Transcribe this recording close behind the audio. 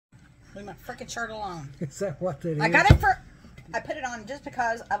Leave my freaking shirt alone. Is that what that is? I got it I put it on just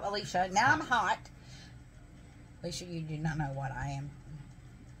because of Alicia. Now I'm hot. Alicia, you do not know what I am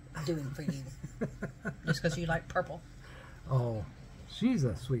doing for you. Just because you like purple. Oh, she's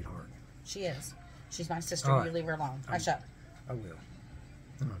a sweetheart. She is. She's my sister. Right. You leave her alone. Hush up. I will.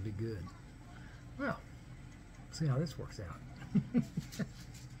 That'll be good. Well, see how this works out.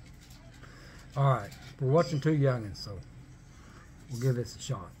 All right. We're watching two youngins, so we'll give this a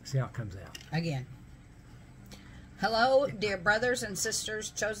shot. See how it comes out. Again. Hello, dear brothers and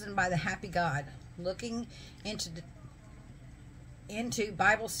sisters chosen by the happy God. Looking into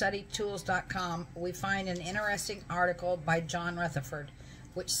BibleStudyTools.com, we find an interesting article by John Rutherford,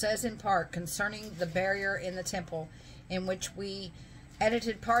 which says in part concerning the barrier in the temple, in which we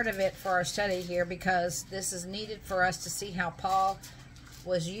edited part of it for our study here because this is needed for us to see how Paul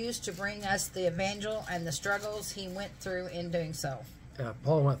was used to bring us the Evangel and the struggles he went through in doing so.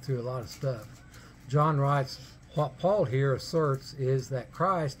 Paul went through a lot of stuff. John writes, what Paul here asserts is that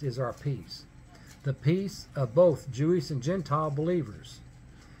Christ is our peace, the peace of both Jewish and Gentile believers.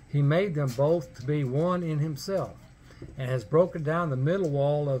 He made them both to be one in himself, and has broken down the middle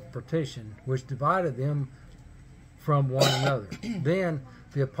wall of partition which divided them from one another. Then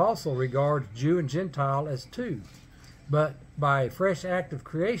the apostle regards Jew and Gentile as two, but by a fresh act of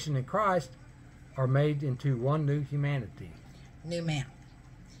creation in Christ are made into one new humanity. New man.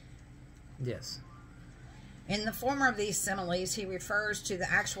 Yes. In the former of these similes, he refers to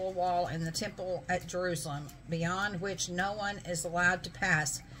the actual wall in the temple at Jerusalem, beyond which no one is allowed to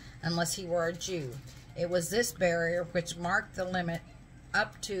pass unless he were a Jew. It was this barrier which marked the limit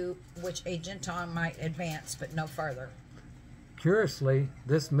up to which a Gentile might advance, but no further. Curiously,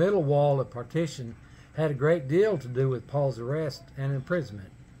 this middle wall of partition had a great deal to do with Paul's arrest and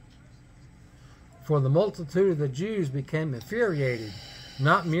imprisonment. For the multitude of the Jews became infuriated,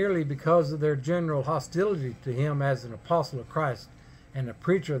 not merely because of their general hostility to him as an apostle of Christ and a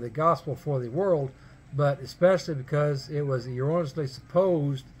preacher of the gospel for the world, but especially because it was erroneously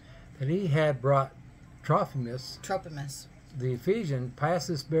supposed that he had brought Trophimus, the Ephesian, past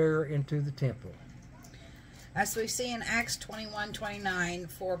this barrier into the temple. As we see in Acts 21:29,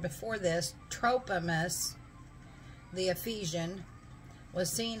 for before this, Trophimus, the Ephesian,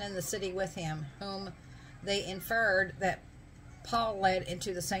 was seen in the city with him, whom they inferred that Paul led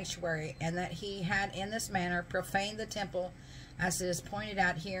into the sanctuary, and that he had in this manner profaned the temple, as it is pointed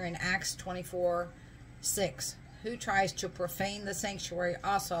out here in Acts 24:6. Who tries to profane the sanctuary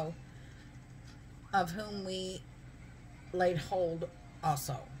also, of whom we laid hold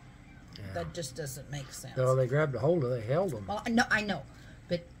also. Yeah. That just doesn't make sense. So they grabbed a hold of it, they held them. Well, I know,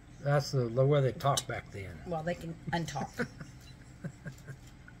 but that's the way they talked back then. Well, they can untalk.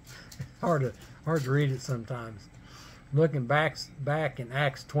 hard to read it sometimes. Looking back in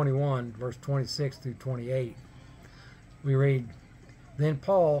Acts 21, verse 26 through 28, we read, Then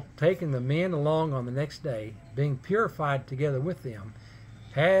Paul, taking the men along on the next day, being purified together with them,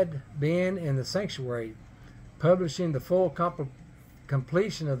 had been in the sanctuary, publishing the full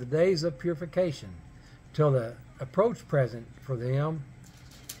completion of the days of purification, till the approach present for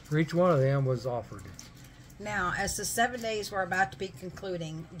each one of them was offered. Now, as the 7 days were about to be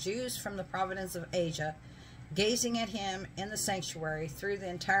concluding, Jews from the province of Asia, gazing at him in the sanctuary, threw the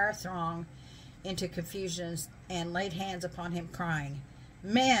entire throng into confusion and laid hands upon him, crying,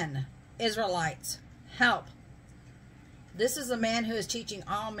 Men, Israelites, help! This is the man who is teaching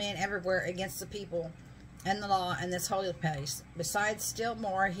all men everywhere against the people and the law in this holy place. Besides, still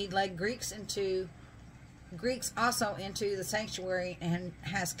more, he led Greeks also into the sanctuary and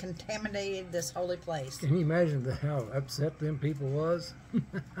has contaminated this holy place. Can you imagine how upset them people was?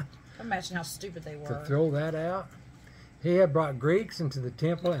 Imagine how stupid they were. To throw that out. He had brought Greeks into the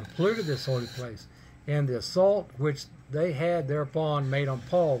temple and polluted this holy place. And the assault which they had thereupon made on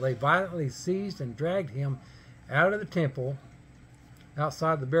Paul, they violently seized and dragged him out of the temple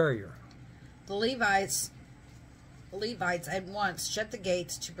outside the barrier. The Levites at once shut the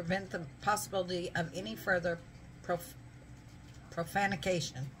gates to prevent the possibility of any further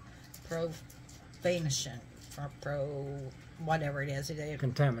profanation, whatever it is.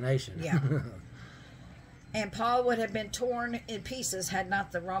 Contamination. Yeah. And Paul would have been torn in pieces had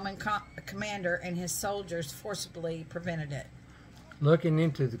not the Roman commander and his soldiers forcibly prevented it. Looking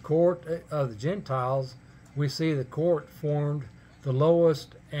into the court of the Gentiles, we see the court formed the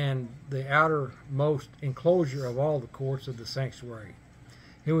lowest and the outermost enclosure of all the courts of the sanctuary.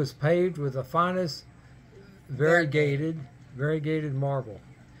 It was paved with the finest variegated marble.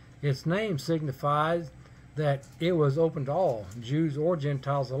 Its name signifies that it was open to all, Jews or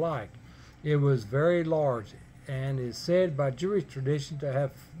Gentiles alike. It was very large and is said by Jewish tradition to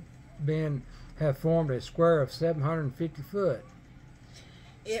have have formed a square of 750 foot.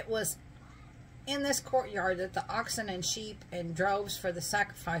 It was in this courtyard that the oxen and sheep and droves for the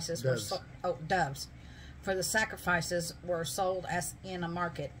sacrifices doves for the sacrifices were sold as in a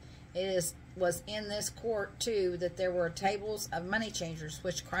market. Was in this court too that there were tables of money changers,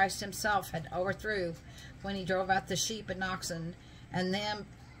 which Christ himself had overthrew when he drove out the sheep and oxen and them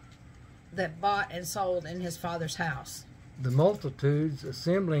that bought and sold in his Father's house. The multitudes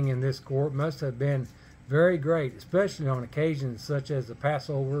assembling in this court must have been very great, especially on occasions such as the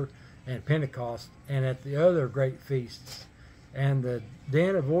Passover and Pentecost, and at the other great feasts. And the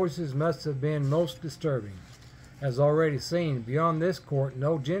din of voices must have been most disturbing. As already seen, beyond this court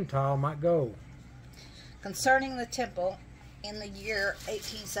no Gentile might go. Concerning the temple, in the year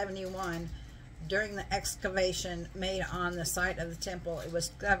 1871, during the excavation made on the site of the temple, it was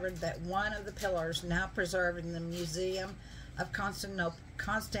discovered that one of the pillars now preserved in the Museum of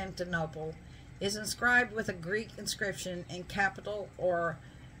Constantinople is inscribed with a Greek inscription in capital or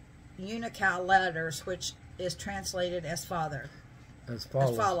uncial letters, which is translated as follows. It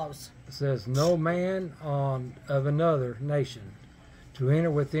says, "No man of another nation to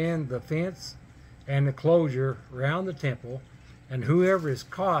enter within the fence and the closure round the temple, and whoever is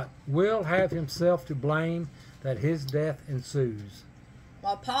caught will have himself to blame that his death ensues."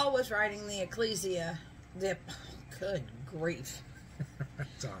 While Paul was writing the Ecclesia, good grief.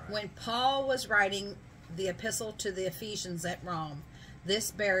 That's all right. When Paul was writing the epistle to the Ephesians at Rome,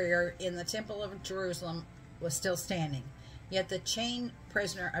 this barrier in the temple of Jerusalem was still standing. Yet the chained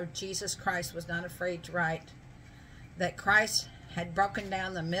prisoner of Jesus Christ was not afraid to write that Christ had broken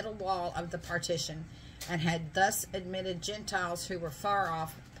down the middle wall of the partition and had thus admitted Gentiles who were far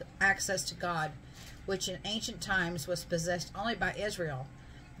off access to God, which in ancient times was possessed only by Israel.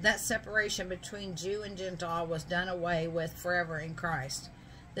 That separation between Jew and Gentile was done away with forever in Christ.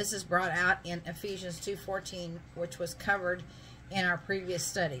 This is brought out in Ephesians 2:14, which was covered in our previous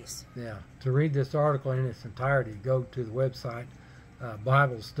studies. Yeah. To read this article in its entirety, go to the website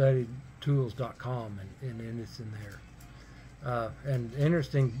BibleStudyTools.com, and it's in there. And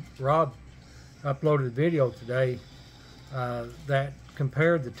interesting, Rob uploaded a video today that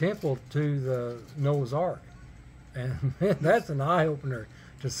compared the temple to the Noah's Ark, and that's an eye-opener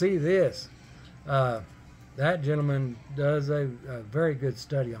to see this. That gentleman does a very good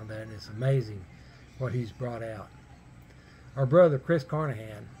study on that, and it's amazing what he's brought out. Our brother Chris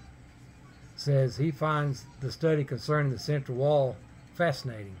Carnahan says he finds the study concerning the central wall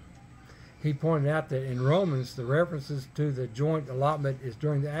fascinating. He pointed out that in Romans, the references to the joint allotment is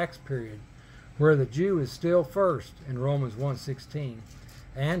during the Acts period, where the Jew is still first in Romans 1:16,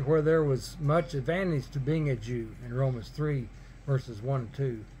 and where there was much advantage to being a Jew in Romans 3, verses 1 and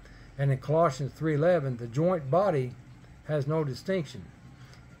 2. And in Colossians 3:11, the joint body has no distinction.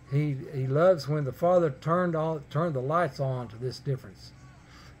 He loves when the Father turned the lights on to this difference.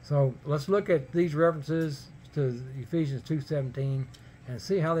 So let's look at these references to Ephesians 2:17 and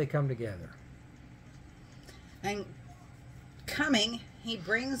see how they come together. And coming, he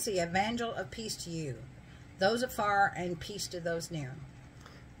brings the Evangel of peace to you, those afar, and peace to those near.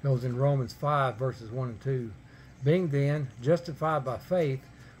 Goes in Romans 5, verses 1 and 2. Being then justified by faith,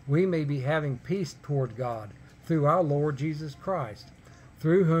 we may be having peace toward God through our Lord Jesus Christ,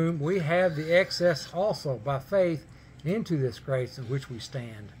 through whom we have the access also by faith into this grace in which we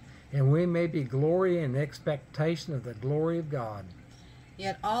stand, and we may be glory in expectation of the glory of God.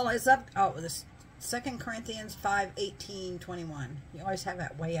 Yet all is up. Oh, this 2 Corinthians 5:18-21. You always have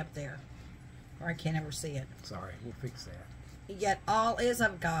that way up there, or I can't ever see it. Sorry, we'll fix that. Yet all is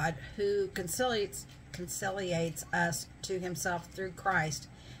of God, who conciliates us to himself through Christ,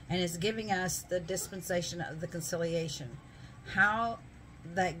 and is giving us the dispensation of the conciliation. How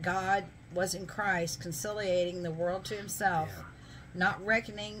that God was in Christ conciliating the world to himself, not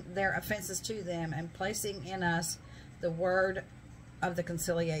reckoning their offenses to them, and placing in us the word of the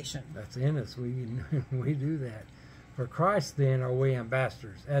conciliation. That's in us. We do that. For Christ then are we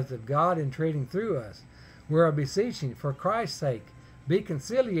ambassadors, as of God entreating through us. We are beseeching, for Christ's sake, be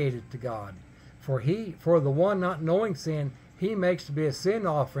conciliated to God. For the one not knowing sin, he makes to be a sin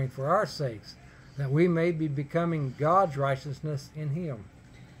offering for our sakes, that we may be becoming God's righteousness in him.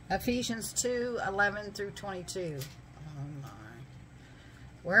 Ephesians 2:11-22. Oh my.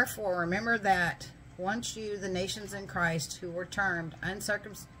 Wherefore, remember that once you, the nations in Christ, who were termed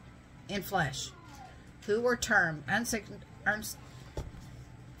uncircumcised in flesh,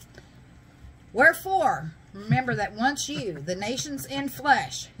 Wherefore, remember that once you, the nations in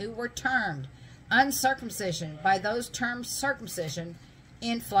flesh, who were termed uncircumcision, by those termed circumcision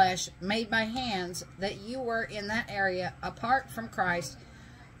in flesh, made by hands, that you were in that area apart from Christ,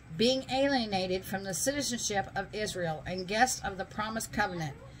 being alienated from the citizenship of Israel and guests of the promised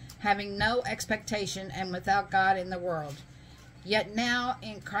covenant, having no expectation and without God in the world. Yet now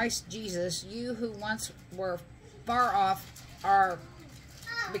in Christ Jesus, you who once were far off are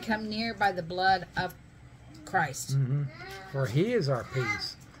become near by the blood of Christ. For he is our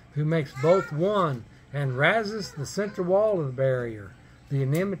peace, who makes both one and raises the central wall of the barrier, the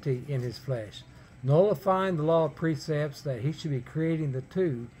enmity in his flesh, nullifying the law of precepts, that he should be creating the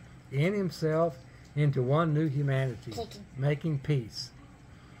two in himself into one new humanity, making peace,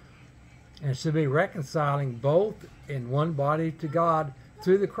 and should be reconciling both in one body to God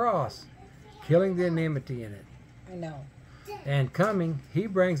through the cross, killing the enmity in it. I know. And coming, he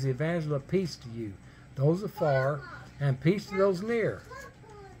brings the evangel of peace to you, those afar, and peace to those near.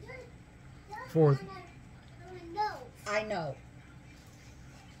 For I know.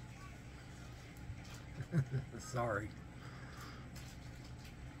 sorry.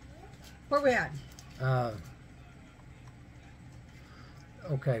 Where we at?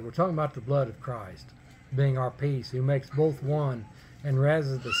 Okay, we're talking about the blood of Christ being our peace, who makes both one and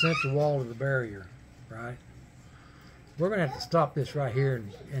raises the central wall of the barrier, right? We're going to have to stop this right here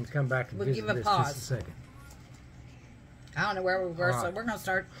and come back and We'll visit give a this pause. just a second. I don't know where we were, All so right. we're going to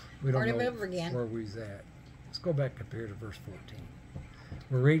start We don't starting know over again. where we was at. Let's go back up here to verse 14.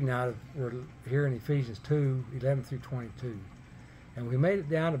 We're reading we're here in Ephesians 2, 11 through 22. And we made it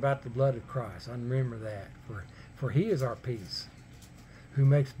down about the blood of Christ. I remember that. For he is our peace, who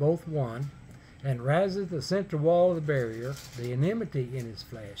makes both one, and raises the central wall of the barrier, the enmity in his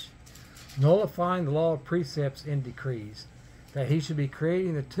flesh, nullifying the law of precepts and decrees, that he should be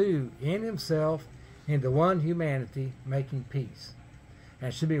creating the two in himself into one humanity, making peace,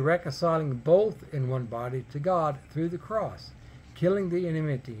 and should be reconciling both in one body to God through the cross, killing the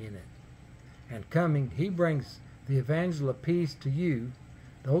enmity in it. And coming, he brings the evangel of peace to you,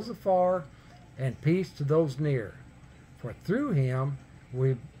 those afar, and peace to those near. For through him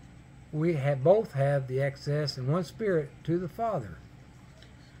we have both have the access in one spirit to the Father.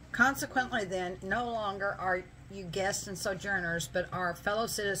 Consequently, then, no longer are you guests and sojourners, but are fellow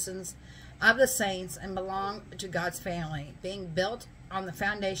citizens of the saints and belong to God's family, being built on the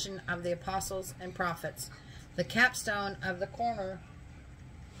foundation of the apostles and prophets, the capstone of the corner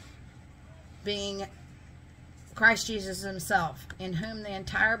being Christ Jesus himself, in whom the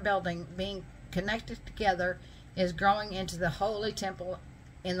entire building, being connected together, is growing into the holy temple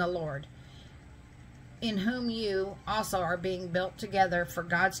in the Lord, in whom you also are being built together for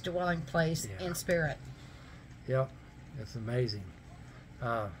God's dwelling place in spirit. Yep, that's amazing.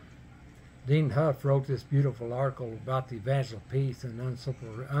 Dean Huff wrote this beautiful article about the evangel of peace and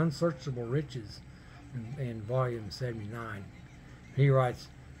unsearchable riches in volume 79. He writes,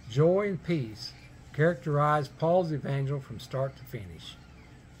 joy and peace characterize Paul's evangel from start to finish.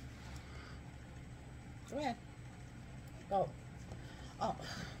 Go ahead. Go. Oh.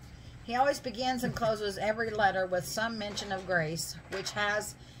 He always begins and closes every letter with some mention of grace, which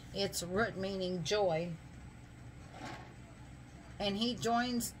has its root meaning joy. And he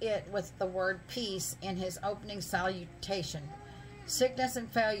joins it with the word peace in his opening salutation. Sickness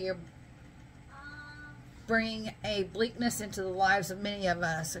and failure bring a bleakness into the lives of many of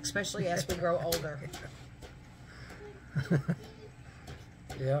us, especially as we grow older.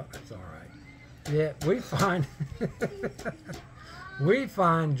 Yeah, it's all right. Yeah, we find we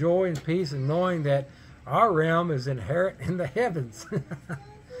find joy and peace in knowing that our realm is inherent in the heavens,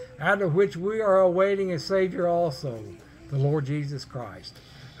 out of which we are awaiting a Savior also, the Lord Jesus Christ,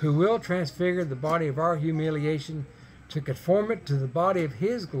 who will transfigure the body of our humiliation to conform it to the body of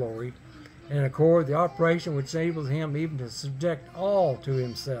his glory, and accord the operation which enables him even to subject all to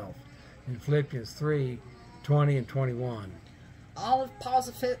himself, in Philippians 3, 20 and 21. All of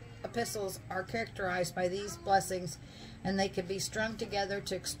Paul's epistles are characterized by these blessings, and they can be strung together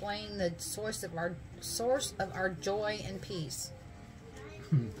to explain the source of our joy and peace.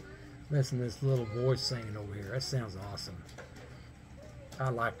 Listen to this little voice singing over here. That sounds awesome. I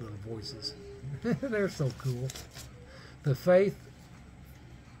like little voices. They're so cool. The faith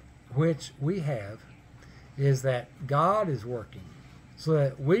which we have is that God is working, so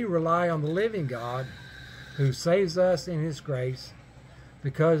that we rely on the living God who saves us in his grace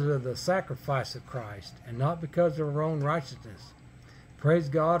because of the sacrifice of Christ and not because of our own righteousness. Praise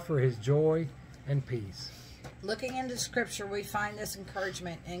God for his joy and peace. Looking into Scripture, we find this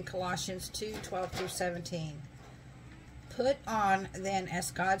encouragement in Colossians 2, 12 through 17. Put on, then,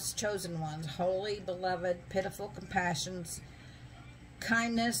 as God's chosen ones, holy, beloved, pitiful compassions,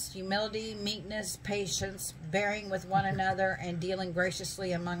 kindness, humility, meekness, patience, bearing with one another, and dealing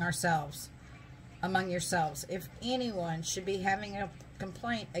graciously among yourselves. If anyone should be having a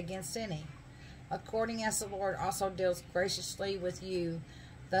complaint against any. According as the Lord also deals graciously with you,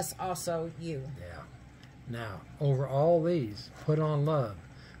 thus also you. Yeah. Now, over all these, put on love,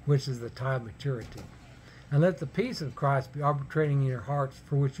 which is the tie of maturity. And let the peace of Christ be arbitrating in your hearts,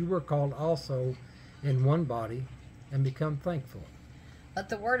 for which you were called also in one body, and become thankful. Let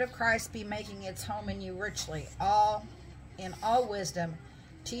the word of Christ be making its home in you richly, in all wisdom,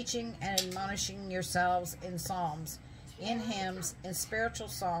 teaching and admonishing yourselves in psalms, in hymns, in spiritual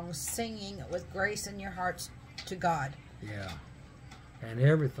songs, singing with grace in your hearts to God. Yeah. And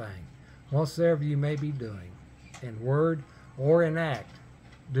everything, whatsoever you may be doing, in word or in act,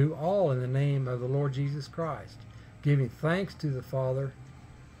 do all in the name of the Lord Jesus Christ, giving thanks to the Father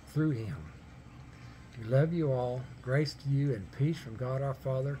through him. We love you all. Grace to you and peace from God our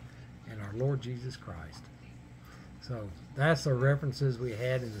Father and our Lord Jesus Christ. So that's the references we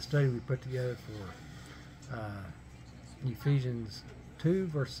had in the study we put together for Ephesians 2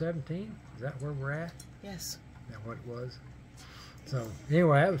 verse 17. Is that where we're at? Yes. Is that what it was? So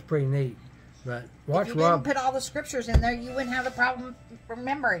anyway, that was pretty neat. But watch if you Rob. didn't put all the scriptures in there, you wouldn't have a problem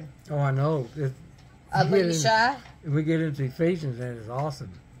remembering. Oh, I know. Alicia. We get into Ephesians and it's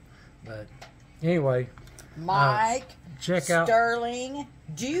awesome. But anyway, Mike. Check out Sterling.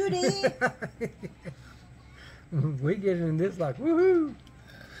 Judy. We get into this like woohoo.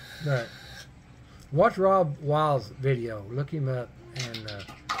 But watch Rob Wild's video. Look him up, and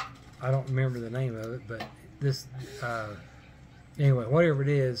I don't remember the name of it, but this anyway, whatever it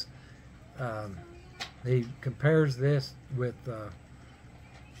is. He compares this with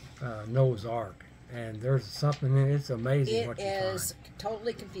Noah's Ark, and there's something in it. It's amazing what you find. It is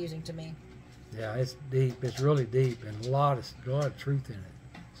totally confusing to me. Yeah, it's deep. It's really deep, and a lot of truth in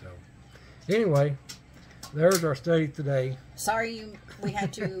it. So, anyway, there's our study today. Sorry we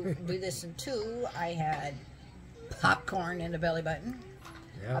had to do this in two. I had popcorn in the belly button,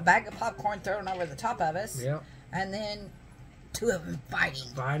 a bag of popcorn thrown over the top of us, and then two of them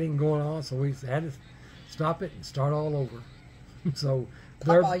fighting going on, so we had to stop it and start all over. So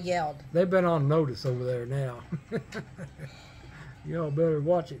Papa yelled. They've been on notice over there now. Y'all better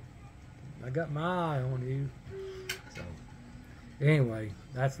watch it. I got my eye on you. So anyway,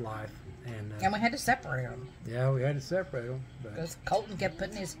 that's life. And we had to separate them. Yeah, we had to separate them. Because Colton kept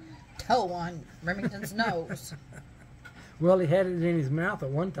putting his toe on Remington's nose. Well, he had it in his mouth at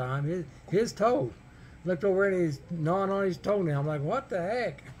one time. His toe. Looked over and he's gnawing on his toenail. I'm like, what the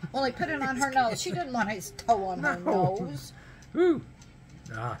heck? Well, he put it on her nose. She didn't want his toe on her nose. Whew.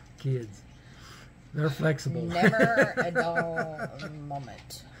 Kids. They're flexible. Never a dull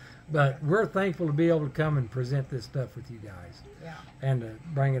moment. But we're thankful to be able to come and present this stuff with you guys. Yeah. And to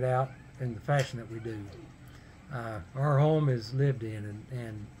bring it out in the fashion that we do. Our home is lived in,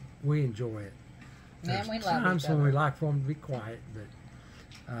 and we enjoy it. Man, we love times each other. when we like for them to be quiet, but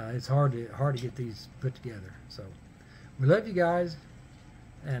it's hard to get these put together. So we love you guys,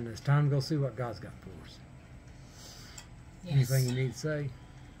 and it's time to go see what God's got for us. Yes. Anything you need to say?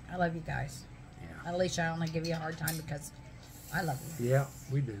 I love you guys. Yeah. Alicia, I only give you a hard time because I love you. Yeah,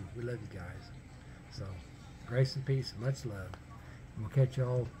 we do. We love you guys. So grace and peace and much love. And we'll catch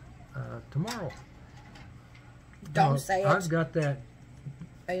y'all tomorrow. Don't say it. I've got that.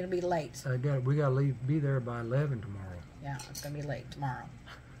 It'll be late. We got to be there by 11 tomorrow. Yeah, it's going to be late tomorrow.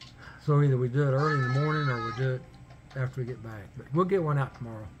 So either we do it early in the morning or we do it after we get back. But we'll get one out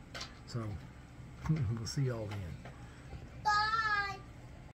tomorrow. So we'll see y'all then.